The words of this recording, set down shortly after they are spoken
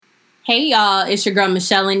Hey y'all, it's your girl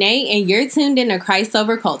Michelle Lene, and you're tuned in to Christ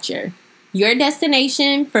Over Culture, your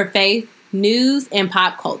destination for faith, news, and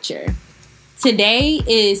pop culture. Today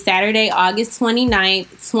is Saturday, August 29th,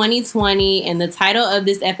 2020, and the title of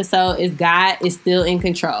this episode is God is Still in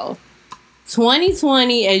Control.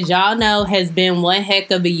 2020, as y'all know, has been one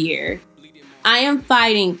heck of a year. I am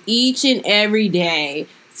fighting each and every day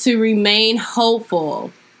to remain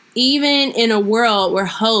hopeful, even in a world where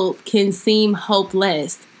hope can seem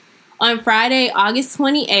hopeless. On Friday, August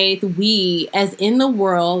 28th, we, as in the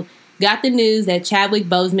world, got the news that Chadwick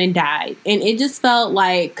Boseman died. And it just felt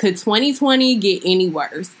like, could 2020 get any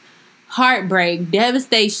worse? Heartbreak,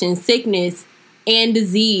 devastation, sickness, and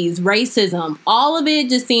disease, racism, all of it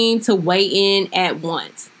just seemed to weigh in at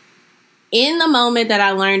once. In the moment that I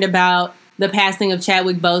learned about the passing of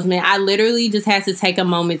Chadwick Boseman, I literally just had to take a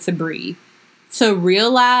moment to breathe, to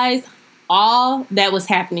realize all that was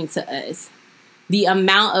happening to us. The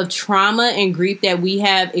amount of trauma and grief that we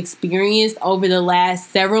have experienced over the last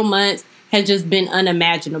several months has just been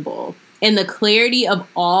unimaginable. And the clarity of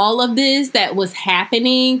all of this that was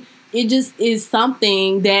happening, it just is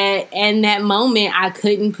something that in that moment I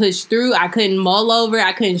couldn't push through. I couldn't mull over.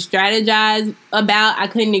 I couldn't strategize about. I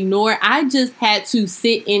couldn't ignore. I just had to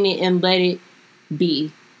sit in it and let it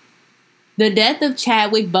be. The death of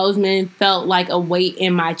Chadwick Boseman felt like a weight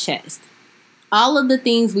in my chest. All of the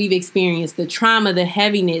things we've experienced, the trauma, the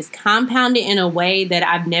heaviness, compounded in a way that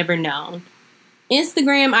I've never known.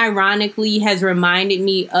 Instagram, ironically, has reminded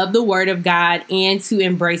me of the Word of God and to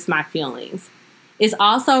embrace my feelings. It's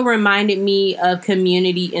also reminded me of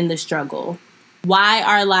community in the struggle, why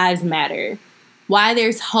our lives matter, why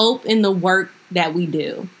there's hope in the work that we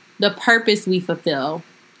do, the purpose we fulfill,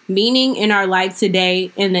 meaning in our life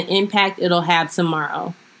today and the impact it'll have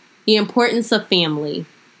tomorrow, the importance of family,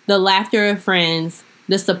 the laughter of friends,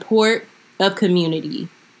 the support of community,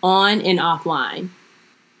 on and offline.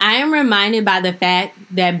 I am reminded by the fact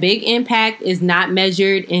that big impact is not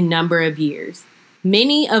measured in number of years.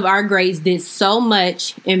 Many of our greats did so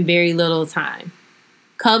much in very little time.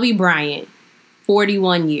 Kobe Bryant,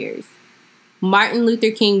 41 years. Martin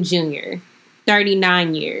Luther King Jr.,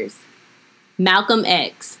 39 years. Malcolm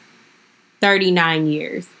X, 39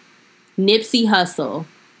 years. Nipsey Hussle,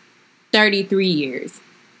 33 years.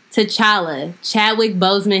 T'Challa, Chadwick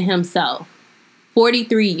Boseman himself,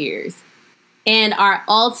 43 years. And our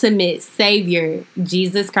ultimate savior,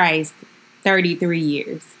 Jesus Christ, 33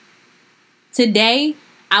 years. Today,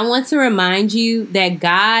 I want to remind you that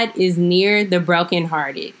God is near the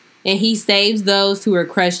brokenhearted, and he saves those who are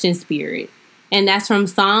crushed in spirit. And that's from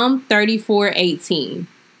Psalm 34:18.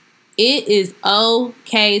 It is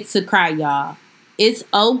okay to cry, y'all. It's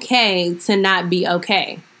okay to not be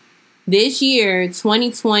okay. This year,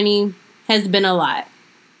 2020, has been a lot.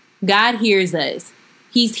 God hears us.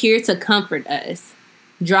 He's here to comfort us.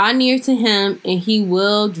 Draw near to him, and he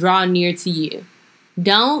will draw near to you.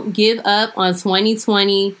 Don't give up on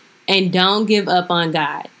 2020, and don't give up on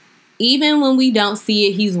God. Even when we don't see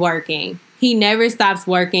it, he's working. He never stops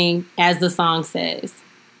working, as the song says.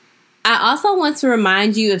 I also want to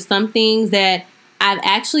remind you of some things that I've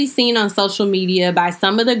actually seen on social media by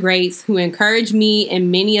some of the greats who encourage me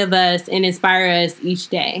and many of us and inspire us each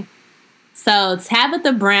day. So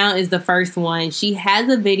Tabitha Brown is the first one. She has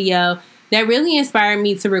a video that really inspired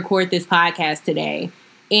me to record this podcast today.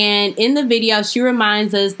 And in the video, she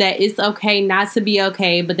reminds us that it's okay not to be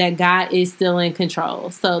okay, but that God is still in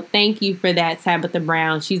control. So thank you for that, Tabitha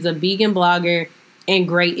Brown. She's a vegan blogger and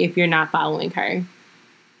great if you're not following her.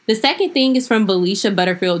 The second thing is from Valisha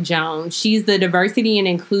Butterfield Jones. She's the Diversity and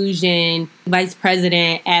Inclusion Vice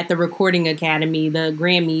President at the Recording Academy, the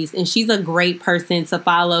Grammys, and she's a great person to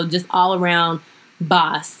follow, just all around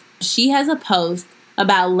boss. She has a post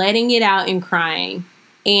about letting it out and crying,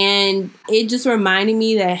 and it just reminded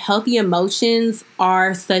me that healthy emotions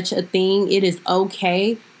are such a thing. It is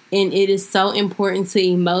okay, and it is so important to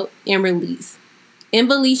emote and release. In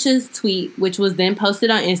Valisha's tweet, which was then posted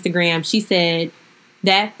on Instagram, she said,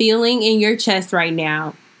 "That feeling in your chest right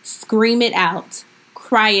now, scream it out,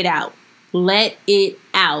 cry it out, let it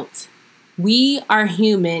out. We are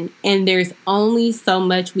human, and there's only so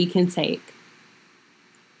much we can take."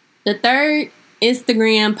 The third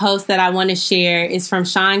Instagram post that I want to share is from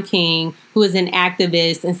Shaun King, who is an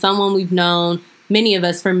activist and someone we've known, many of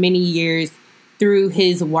us, for many years through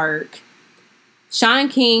his work. Shaun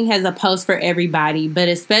King has a post for everybody, but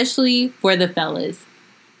especially for the fellas.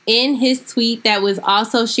 In his tweet that was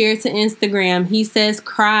also shared to Instagram, he says,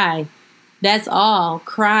 "Cry. That's all.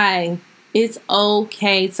 Cry. It's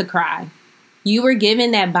okay to cry. You were given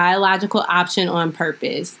that biological option on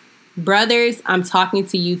purpose. Brothers, I'm talking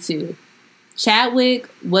to you too. Chadwick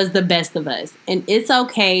was the best of us, and it's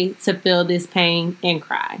okay to feel this pain and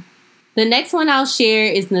cry. The next one I'll share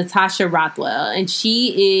is Natasha Rothwell, and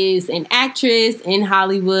she is an actress in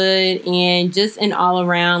Hollywood and just an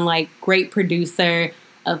all-around great producer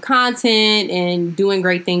of content and doing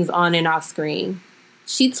great things on and off screen.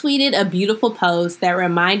 She tweeted a beautiful post that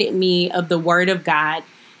reminded me of the Word of God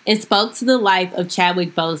and spoke to the life of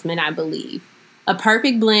Chadwick Boseman, I believe. A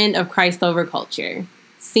perfect blend of Christ over culture,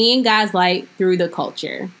 seeing God's light through the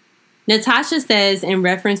culture. Natasha says in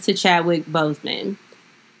reference to Chadwick Boseman,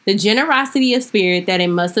 the generosity of spirit that it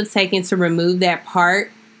must have taken to remove that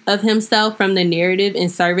part of himself from the narrative in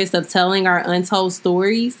service of telling our untold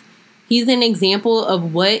stories. He's an example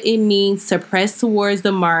of what it means to press towards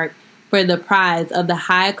the mark for the prize of the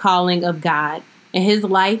high calling of God, and his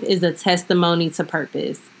life is a testimony to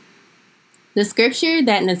purpose. The scripture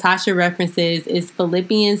that Natasha references is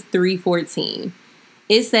Philippians 3:14.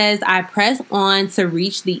 It says, I press on to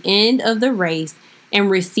reach the end of the race and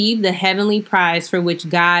receive the heavenly prize for which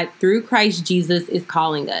God, through Christ Jesus, is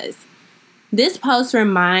calling us. This post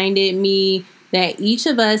reminded me that each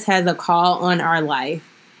of us has a call on our life,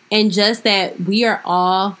 and just that we are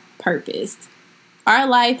all purposed. Our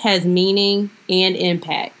life has meaning and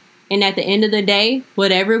impact. And at the end of the day,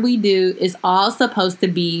 whatever we do is all supposed to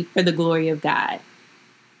be for the glory of God.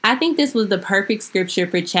 I think this was the perfect scripture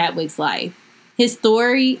for Chadwick's life. His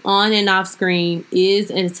story on and off screen is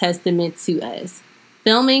a testament to us.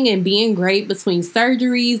 Filming and being great between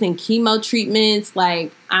surgeries and chemo treatments,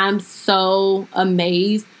 I'm so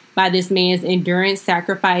amazed by this man's endurance,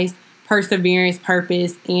 sacrifice, perseverance,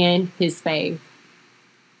 purpose, and his faith.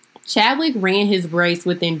 Chadwick ran his race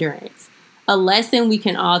with endurance. A lesson we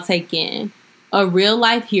can all take in. A real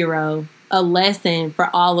life hero. A lesson for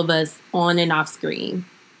all of us on and off screen.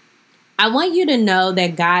 I want you to know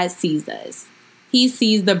that God sees us. He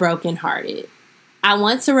sees the brokenhearted. I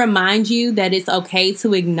want to remind you that it's okay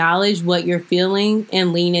to acknowledge what you're feeling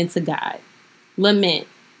and lean into God. Lament.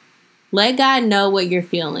 Let God know what you're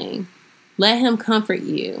feeling. Let him comfort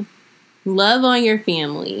you. Love on your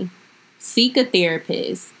family. Seek a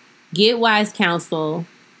therapist. Get wise counsel.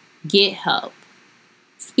 Get help.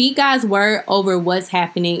 Speak God's word over what's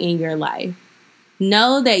happening in your life.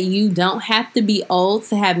 Know that you don't have to be old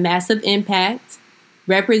to have massive impact.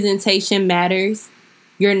 Representation matters.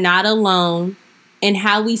 You're not alone. And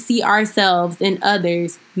how we see ourselves and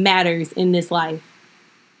others matters in this life.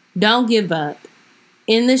 Don't give up.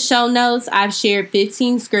 In the show notes, I've shared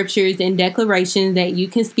 15 scriptures and declarations that you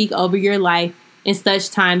can speak over your life in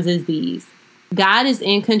such times as these. God is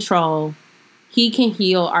in control. He can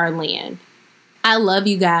heal our land. I love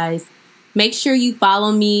you guys. Make sure you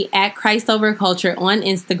follow me at Christ Over Culture on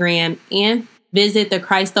Instagram and visit the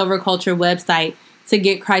Christ Over Culture website to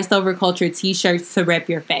get Christ Over Culture t-shirts to rep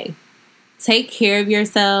your faith. Take care of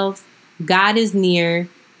yourselves. God is near.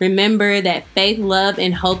 Remember that faith, love,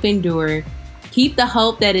 and hope endure. Keep the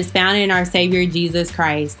hope that is found in our Savior Jesus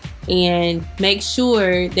Christ. And make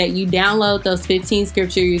sure that you download those 15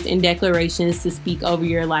 scriptures and declarations to speak over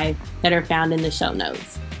your life that are found in the show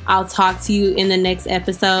notes. I'll talk to you in the next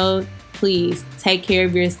episode. Please take care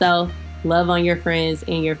of yourself, love on your friends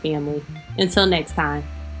and your family. Until next time,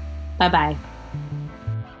 bye-bye.